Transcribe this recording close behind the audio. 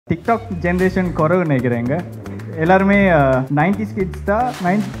TikTok generation குறவு நினைக்கிறேங்க. எல்லாருமே 90s kids தான்.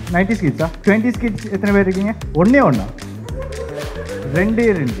 90s kids தான். 20s kids எத்தனை பேர் இருக்கீங்க? ஒண்ணே ரெண்டே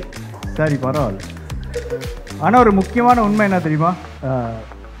சரி பரவாயில்ல. ஆனால் ஒரு முக்கியமான உண்மை என்ன தெரியுமா?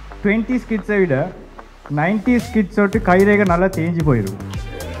 20s கிட்ஸை விட 90s கிட்ஸோட்டு கைரேகை நல்லா தேஞ்சு போயிடும்.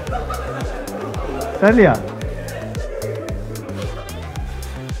 சரியா?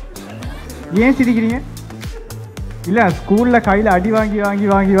 ஏன் சிரிக்கிறீங்க? இல்லை, ஸ்கூலில் கையில் அடி வாங்கி வாங்கி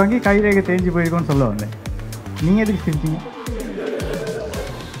வாங்கி வாங்கி கைரேகை தேஞ்சு போயிருக்கோன்னு சொல்ல வந்தேன். நீங்கள் எதுக்கு சிரிச்சீங்க?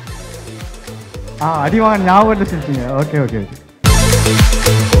 அடி வாங்க ஞாபகத்தில் சிரிச்சீங்க. Okay okay okay.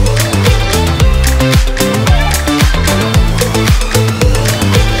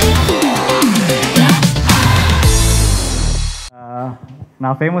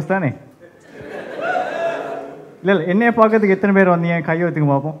 நான் ஃபேமஸ் தானே? இல்லை இல்லை, என்னைய பார்க்கறதுக்கு எத்தனை பேர் வந்தீங்க? கையை வச்சுக்க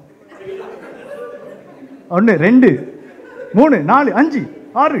பார்ப்போம். 1 2 3 4 5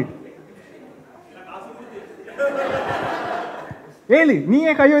 6 7.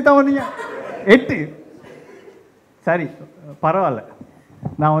 நீங்கள் கையை வைத்தா வந்தீங்க 8. சரி பரவாயில்ல.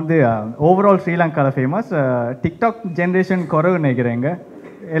 நான் வந்து ஓவரால் ஸ்ரீலங்காவில் ஃபேமஸ். டிக்டாக் ஜென்ரேஷன் குறவு நினைக்கிறேங்க.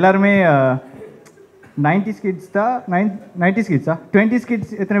 எல்லாருமே 90s கிட்ஸ் தான். 90s கிட்ஸ் தான். 20s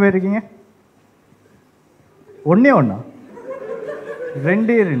கிட்ஸ் எத்தனை பேர் இருக்கீங்க? ஒன்றே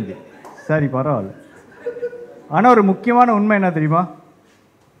ரெண்டே சரி பரவாயில்ல. ஆனால் ஒரு முக்கியமான உண்மை என்ன தெரியுமா?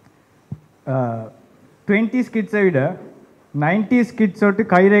 20s கிட்ஸை விட 90s கிட்ஸோட்டு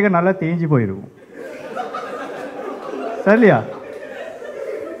கைரேகை நல்லா தேஞ்சு போயிடும். சரியா?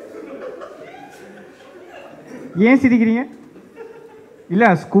 ஏன் சிரிக்கிறீங்க? இல்லை,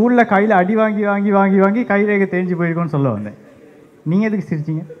 ஸ்கூலில் கையில் அடி வாங்கி வாங்கி வாங்கி வாங்கி கைரேகை தேஞ்சு போயிருக்கோன்னு சொல்ல வந்தேன். நீங்கள் எதுக்கு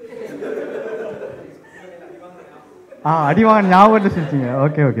சிரிச்சிங்க? அடி வாங்க ஞாபகத்தில் சிரிச்சிங்க.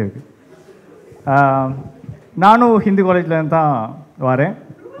 Okay okay okay. நானும் ஹிந்து காலேஜில் தான் வரேன்.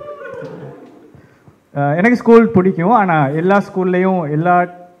 எனக்கு ஸ்கூல் பிடிக்கும். ஆனால் எல்லா ஸ்கூல்லையும்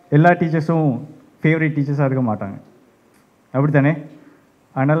எல்லா டீச்சர்ஸும் ஃபேவரட் டீச்சர்ஸாக இருக்க மாட்டாங்க. அப்படி தானே?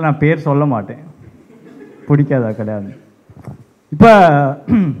 அதனால் நான் பேர் சொல்ல மாட்டேன். பிடிக்காதா கிடையாது. இப்போ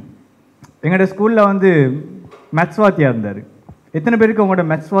எங்களோட ஸ்கூலில் வந்து மேத்ஸ் வாத்தியார் இருந்தார். எத்தனை பேருக்கு உங்களோட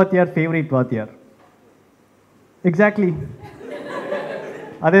மேத்ஸ் வாத்தியார் ஃபேவரட் வாத்தியார்? எக்ஸாக்ட்லி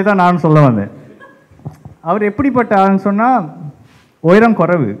அதே தான் நானும் சொல்ல வந்தேன். அவர் எப்படிப்பட்ட ஆள்னு சொன்னால், உயரம்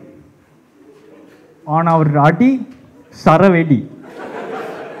குறைவு, ஆனால் அவர் அடி சரவெடி.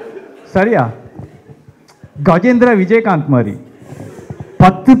 சரியா? கஜேந்திர விஜயகாந்த் மாதிரி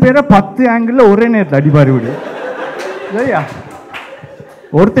 10 பேரை 10 ஆங்கிளில் ஒரே நேரத்தில் அடிப்பார் விடு. சரியா?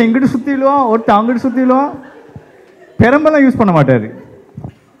 ஒருத்தன் இங்கிட்டு சுற்றிடுவான், ஒருத்தன் அங்கிட்டு சுற்றிடுவான். பெரம்பெல்லாம் யூஸ் பண்ண மாட்டார்,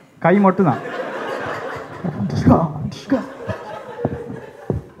 கை மட்டும்தான்.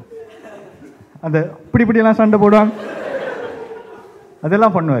 அந்த இப்படிலாம் சண்டை போடுவாங்க,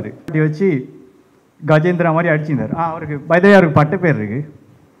 அதெல்லாம் பண்ணுவார். இப்படி வச்சு கஜேந்திரா மாதிரி அடிச்சிருந்தார். அவருக்கு பைதையாருக்கு பட்ட பேர் இருக்கு.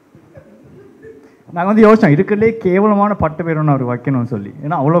 நாங்கள் வந்து யோசிச்சோம், இருக்கிறதுலே கேவலமான பட்ட பேர் ஒன்று அவர் வைக்கணும்னு சொல்லி.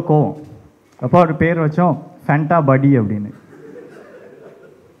 ஏன்னா அவ்வளோ கோவம். அப்போ அவர் பேர் வச்சோம் ஃபேண்டா படி அப்படின்னு.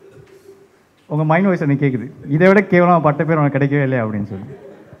 உங்கள் மைண்ட் வாய்ஸ் எனக்கு கேட்குது, இதை விட கேவலமாக பட்ட பேர் உனக்கு கிடைக்கவே இல்லையா அப்படின்னு சொல்லி.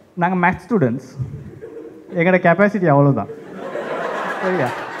 நாங்கள் மேத்ஸ் ஸ்டூடெண்ட்ஸ், எங்களோட கெப்பாசிட்டி அவ்வளோதான். சரியா?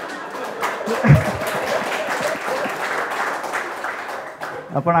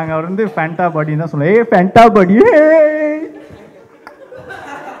 அப்போ நாங்கள் அவர் வந்து ஃபேண்டா படின்னு தான் சொல்லுவோம். ஃபேண்டா படி.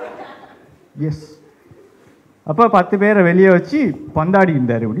 எஸ். அப்போ 10 பேரை வெளியே வச்சு பந்தாடி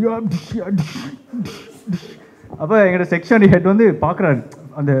இருந்தார். அப்போ எங்களோட செக்ஷன் ஹெட் வந்து பார்க்குறாரு.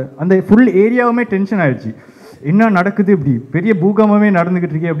 அந்த ஃபுல் ஏரியாவுமே டென்ஷன் ஆகிடுச்சு. என்ன நடக்குது, இப்படி பெரிய பூகம்பமே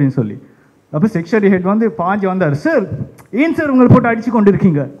நடந்துக்கிட்டு இருக்கே அப்படின்னு சொல்லி. அப்போ செக்ஷன் ஹெட் வந்து பாஞ்சு வந்தார். சார், ஏன் சார் உங்களை போட்டு அடித்து கொண்டு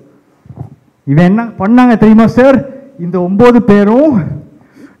இருக்கீங்க? இவன் என்ன பண்ணாங்க தெரியுமா சார்? இந்த 9 பேரும்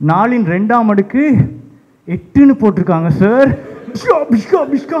 4 2ஆம் அடுக்கு 8ன்னு போட்டிருக்காங்க சார்.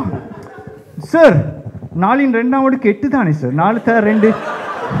 சார், 4 2ஆம் அடுக்கு 8 தானே சார்? 4 + 2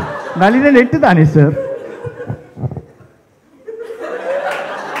 4 8 தானே சார்?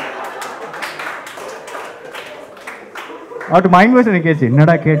 அவட்டு மைண்ட் வாய்ஸ் எனக்கு கேச்சு,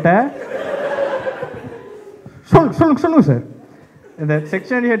 என்னடா கேட்ட? சொல்லுங்க சார். இந்த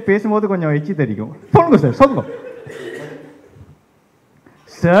செக்ஷன் ஹெட் பேசும்போது கொஞ்சம் எச்சி தெரிக்கும். சொல்லுங்க சார், சொல்லுங்க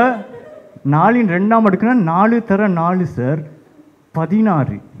சார். 4 2ஆம் அடுக்குன்னா 4 + 4 சார்,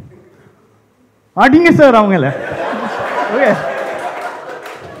 16. அடிங்க சார் அவங்கள. ஓகே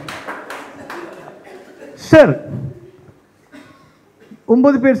சார்,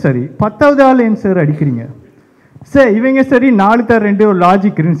 9 பேர் சரி, 10வது ஆள் ஏன் சார் அடிக்கிறீங்க? சார், இவங்க சரி 4 + 2 ஒரு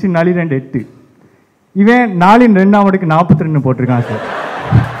லாஜிக் இருந்துச்சு. 4 2 8. இவன் 4 2ஆம் அடுக்கு 42 போட்டிருக்கான் சார்.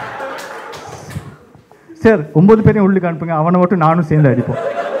 சார் 9 பேரையும் உள்ளுக்கு அனுப்புங்க, அவனை மட்டும் நானும் சேர்ந்து அடிப்போம்.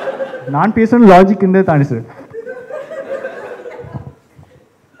 நான் பேசணும் லாஜிக் இருந்தே தானே சார்.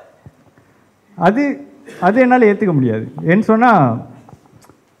 அது அது என்னால் ஏற்றுக்க முடியாது. ஏன்னு சொன்னால்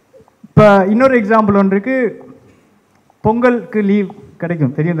இப்போ இன்னொரு எக்ஸாம்பிள் ஒன்று இருக்குது. பொங்கலுக்கு லீவ்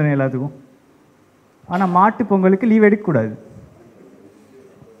கிடைக்கும் தெரியும் தானே எல்லாத்துக்கும். ஆனால் மாட்டு பொங்கலுக்கு லீவ் எடுக்கக்கூடாது.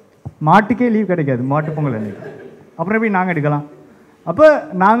 மாட்டுக்கே லீவ் கிடைக்காது மாட்டு பொங்கல் அன்றைக்கி. அப்புறம் எப்படி நாங்கள் எடுக்கலாம்? அப்போ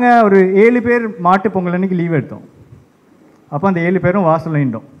நாங்கள் ஒரு 7 பேர் மாட்டு பொங்கல் அன்றைக்கி லீவ் எடுத்தோம். அப்போ அந்த 7 பேரும் வாசல்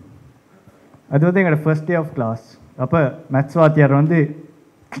நின்றோம். அது வந்து எங்களோட ஃபர்ஸ்ட் டே ஆஃப் கிளாஸ். அப்போ மேத்ஸ் வாத்தியார் வந்து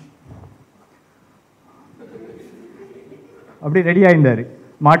அப்படி ரெடி ஆகியிருந்தார்.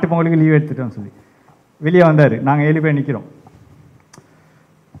 மாட்டு பொங்கலுக்கு லீவ் எடுத்துட்டோம்னு சொல்லி வெளியே வந்தார். நாங்கள் 7 பேர் நிற்கிறோம்.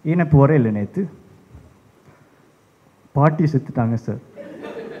 ஏன்னா போகிறே இல்லை, நேற்று பாட்டி செத்துட்டாங்க சார்.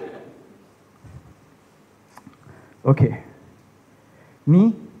 ஓகே, நீ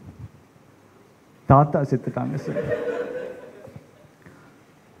தாத்தா செத்துட்டாங்க சார்.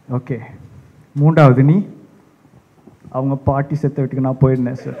 ஓகே, 3வது நீ அவங்க பாட்டி செத்த வீட்டுக்கு நான்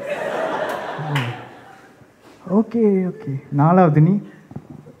போயிருந்தேன் சார். ஓகே ஓகே, 4வது நீ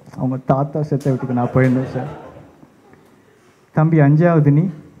அவங்க தாத்தா செத்த வீட்டுக்கு நான் போயிருந்தேன் சார். தம்பி 5வது நீ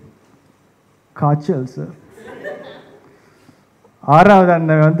காய்ச்சல் சார். 6வது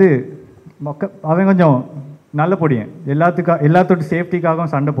அந்த வந்து அவன் கொஞ்சம் நல்ல பொடியன், எல்லாத்தோட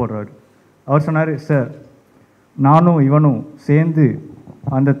சேஃப்டிக்காகவும் சண்டை போடுறாரு. அவர் சொன்னார், சார் நானும் இவனும் சேர்ந்து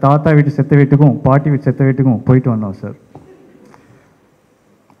அந்த தாத்தா வீட்டு செத்த வீட்டுக்கும் பாட்டி வீட்டு செத்த வீட்டுக்கும் போயிட்டு வந்தோம் சார்.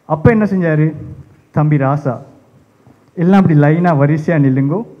 அப்போ என்ன செஞ்சார், தம்பி ராசா எல்லாம் அப்படி லைனாக வரிசையாக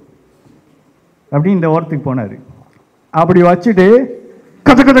நில்லுங்கோ அப்படி இந்த ஓரத்துக்கு போனார். அப்படி வச்சுட்டு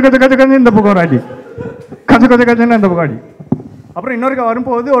கச்ச கச்ச கச்ச கச்ச கச்சு இந்த பக்கம் அடி, கச்ச கச்ச கச்சன்னு இந்த பக்கம் அடி. அப்புறம் இன்னொருக்க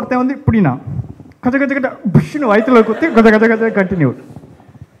வரும்போது ஒருத்தன் வந்து இப்படின்னா கச்ச கச்ச கச்ச புஷ்ஷுன்னு வயிற்றுல குத்தி கச்ச கச்ச கச்ச கண்டினியூ.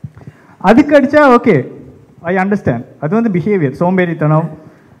 அதுக்கு அடித்தா ஓகே, ஐ அண்டர்ஸ்டாண்ட். அது வந்து பிஹேவியர், சோம்பேறித்தனம்.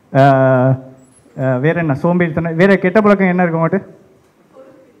 வேற என்ன சோம்பேறித்தனம்? வேற கெட்ட பழக்கம் என்ன இருக்க மாட்டேன்?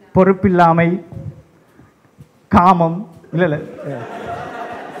 பொறுப்பில்லாமை, காமம், இல்லை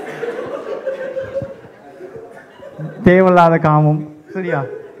தேவையில்லாத காமம், சரியா?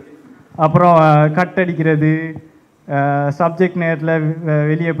 அப்புறம் கட்டடிக்கிறது, சப்ஜெக்ட் நேரத்தில்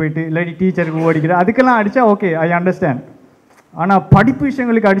வெளியே போயிட்டு இல்லாட்டி டீச்சருக்கு ஓடிக்கிறது, அதுக்கெல்லாம் அடித்தா ஓகே, ஐ அண்டர்ஸ்டாண்ட். ஆனால் படிப்பு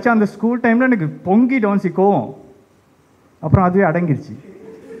விஷயங்களுக்கு அடித்தா அந்த ஸ்கூல் டைமில் எனக்கு பொங்கிட்டோம் சிக்கோவும். அப்புறம் அதுவே அடங்கிருச்சு,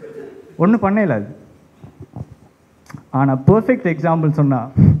 ஒன்றும் பண்ணல அது. ஆனால் பர்ஃபெக்ட் எக்ஸாம்பிள் சொன்னால்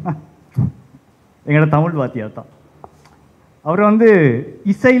எங்களோட தமிழ் வாத்தியார் தான். அவர் வந்து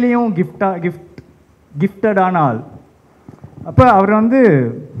இசையிலையும் கிஃப்டடான ஆள். அப்போ அவர் வந்து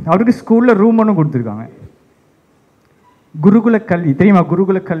அவருக்கு ஸ்கூலில் ரூம் ஒன்றும் கொடுத்துருக்காங்க. குருகுல கல்வி தெரியுமா?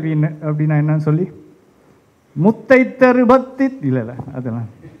 குருகுல கல்வி என்ன அப்படின்னா என்னன்னு சொல்லி, முத்தைத்தரு பக்தி இல்லை அதெல்லாம்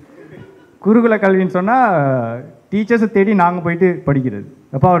குருகுல கல்வின்னு சொன்னால் டீச்சர்ஸை தேடி நாங்கள் போயிட்டு படிக்கிறது.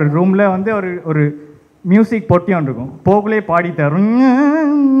 அப்போ அவர் ரூமில் வந்து ஒரு மியூசிக் பொட்டியும் இருக்கும், போகலே பாடி தரும்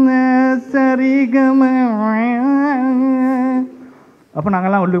சரிகம. அப்போ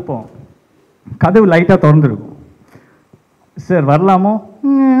நாங்கள்லாம் உள்ளுக்கு போவோம், கதவு லைட்டாக திறந்துருக்கும். சார் வரலாமோ?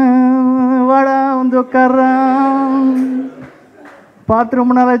 வாடா வந்து உட்காரான், பார்த்து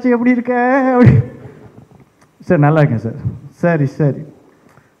ரொம்ப நாளாச்சு, எப்படி இருக்க? அப்படி சார் நல்லா இருக்கேன் சார். சரி சரி,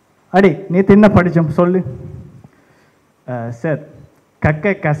 அடி நேற்று என்ன படித்தோம் சொல்லு. சார்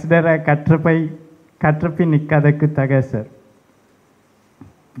கக்க கசடர கற்றப்பை கற்றப்பின் நிற்காதக்கு தக சார்.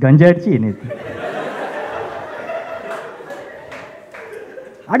 கஞ்சாடிச்சு நேற்று.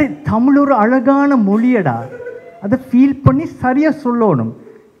 அடி தமிழ் ஒரு அழகான மொழியடா, அதை ஃபீல் பண்ணி சரியாக சொல்லணும்.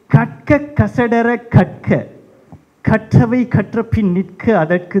 கற்க கசடர கற்க கற்றவை கற்றப்பின் நிற்க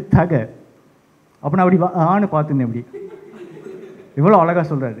அதற்கு தக. அப்போ நான் அப்படி ஆன்னு பார்த்துருந்தேன், இப்படி இவ்வளோ அழகாக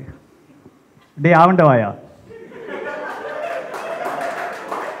சொல்கிறாரு. டே ஆவண்டவாயா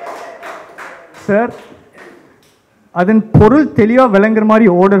சார், அதன் பொருள் தெளிவாக விளங்குற மாதிரி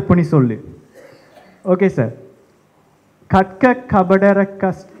ஆர்டர் பண்ணி சொல்லு. Okay sir. கற்க கபடர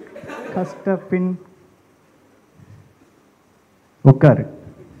கஷ்டப்பின் உட்காரு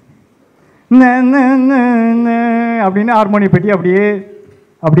அப்படின்னு ஹார்மோனி பெட்டி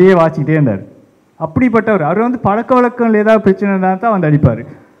அப்படியே வாசிக்கிட்டே இருந்தார். அப்படிப்பட்டவர். அவர் வந்து பழக்க வழக்கங்கள் ஏதாவது பிரச்சனை இருந்தால் தான் வந்து அடிப்பார்.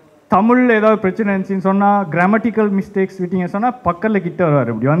 தமிழில் ஏதாவது பிரச்சனை இருந்துச்சுன்னு சொன்னால், கிராமட்டிக்கல் மிஸ்டேக்ஸ் விட்டீங்கன்னு சொன்னால் பக்கத்தில் கிட்ட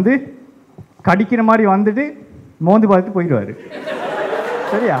வருவார். இப்படி வந்து கடிக்கிற மாதிரி வந்துட்டு மோந்து பார்த்துட்டு போயிடுவார்.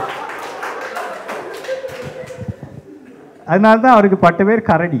 சரியா? அதனால தான் அவருக்கு பட்ட பேர்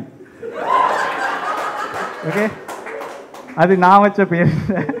கரடி. ஓகே, அது நான் வச்ச பேர்.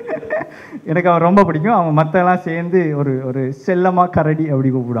 எனக்கு அவன் ரொம்ப பிடிக்கும். அவன் மற்றெல்லாம் சேர்ந்து ஒரு செல்லமாக கரடி அப்படி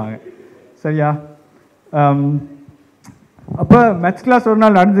கூப்பிடுவாங்க. சரியா? அப்போ மேத்ஸ் கிளாஸ் ஒரு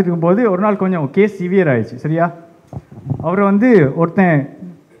நாள் நடந்துட்டு இருக்கும்போது ஒரு நாள் கொஞ்சம் கேஸ் சிவியர் ஆயிடுச்சு. சரியா? அவர் வந்து ஒருத்தன்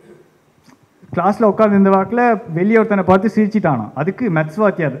கிளாஸில் உட்காந்து இந்த வாக்கில் வெளியே ஒருத்தனை பார்த்து சிரிச்சிட்டானா. அதுக்கு மேத்ஸ்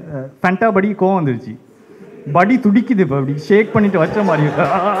வாத்தியார் ஃபேண்டா படி கோவம் வந்துருச்சு. படி துடிக்குது, இப்போ அப்படி ஷேக் பண்ணிட்டு வச்ச மாதிரி.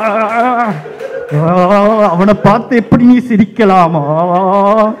 அவனை பார்த்து எப்படி நீ சிரிக்கலாமா?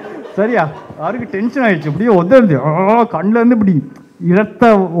 சரியா, யாருக்கு டென்ஷன் ஆயிடுச்சு. அப்படியே உதருது, கண்ணிலேருந்து இப்படி இரத்த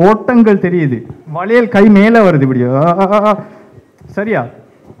ஓட்டங்கள் தெரியுது, வளையல் கை மேலே வருது இப்படி. சரியா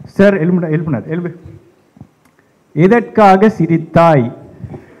சார், எழுப்புனார். எதற்காக சிரித்தாய்?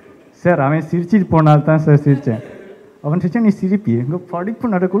 சார், அவன் சிரிச்சிட்டு போனால்தான் சார் சிரித்தேன். அவன் சிரிச்சா நீ சிரிப்பி, எங்கள்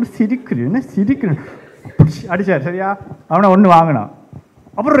படிப்பு நடக்குள்ள சிரிக்கிறேன் சிரிக்கிறேன் அடித்தார். சரியா, அவனை ஒன்று வாங்கினான்.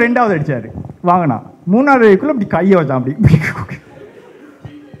 அப்புறம் 2வது அடித்தார், வாங்கினான். 3வது வரைக்குள்ள இப்படி கையை வச்சான். அப்படி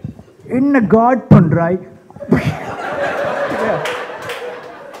என்ன காட் பண்ணுறாய்?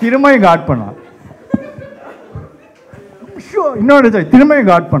 திரும்பியும் காட் பண்ணான். இன்னொரு திரும்பியும்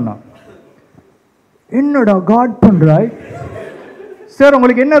காட் பண்ணான். என்னடா காட் பண்ணுறாய்? சார்,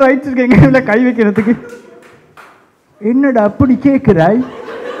 உங்களுக்கு என்ன ரைட்ஸ் இருக்கு எங்க கை வைக்கிறதுக்கு? என்னடா அப்படி கேட்குறாய்?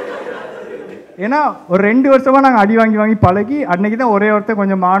 ஏன்னா ஒரு 2 வருஷமாக நாங்கள் அடி வாங்கி வாங்கி பழகி, அன்னைக்கு தான் ஒரே ஒருத்தர்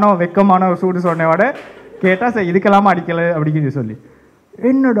கொஞ்சம் வெக்கமான ஒரு சூடு சொன்னவோட கேட்டால் சார் இதுக்கெல்லாமா அடிக்கலை அப்படிங்கிறது சொல்லி.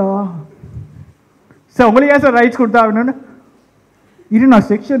 என்னடா சார், உங்களுக்கு ஏன் சார் ரைட்ஸ் கொடுத்தா அப்படின்னு? இது நான்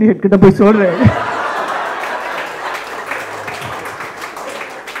செக்ஷன் ஹெட் கிட்ட போய் சொல்கிறேன்.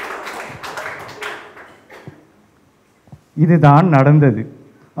 இதுதான் நடந்தது.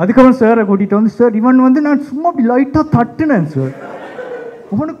 அதுக்கப்புறம் சாரை கூட்டிகிட்டு வந்து, சார் இவன் வந்து நான் சும்மா அப்படி லைட்டாக தட்டுனேன் சார்,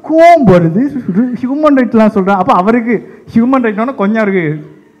 அவனுக்கு கோவம் வருது, ஹியூமன் ரைட்லாம் சொல்கிறேன். அப்போ அவருக்கு ஹியூமன் ரைட்னா கொஞ்சம் அவருக்கு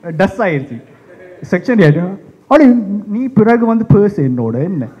டஸ் ஆயிடுச்சு. செக்ஷன் ஆகிட்டு அப்படி நீ பிறகு வந்து பேசு என்னோட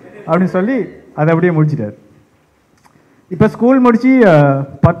என்ன அப்படின்னு சொல்லி அதை அப்படியே முடிச்சிட்டார். இப்போ ஸ்கூல் முடித்து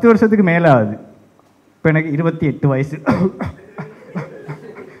 10 வருஷத்துக்கு மேலே ஆகுது. இப்போ எனக்கு 28 வயசு.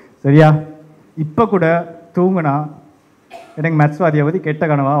 சரியா, இப்போ கூட தூங்குனா எனக்கு மேத்ஸ் வாத்தியை பற்றி கெட்ட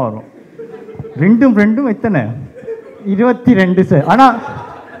கனவாக வரும். 2 எத்தனை 22 சார். ஆனால்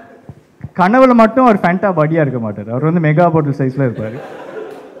கனவுல மட்டும் அவர் ஃபேண்டா பாடியாக இருக்க மாட்டார், அவர் வந்து மெகா பாட்டில் சைஸில் இருப்பார்.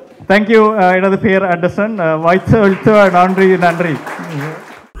 தேங்க்யூ. எனது பேர் Anderson. வாய்ஸ் நன்றி.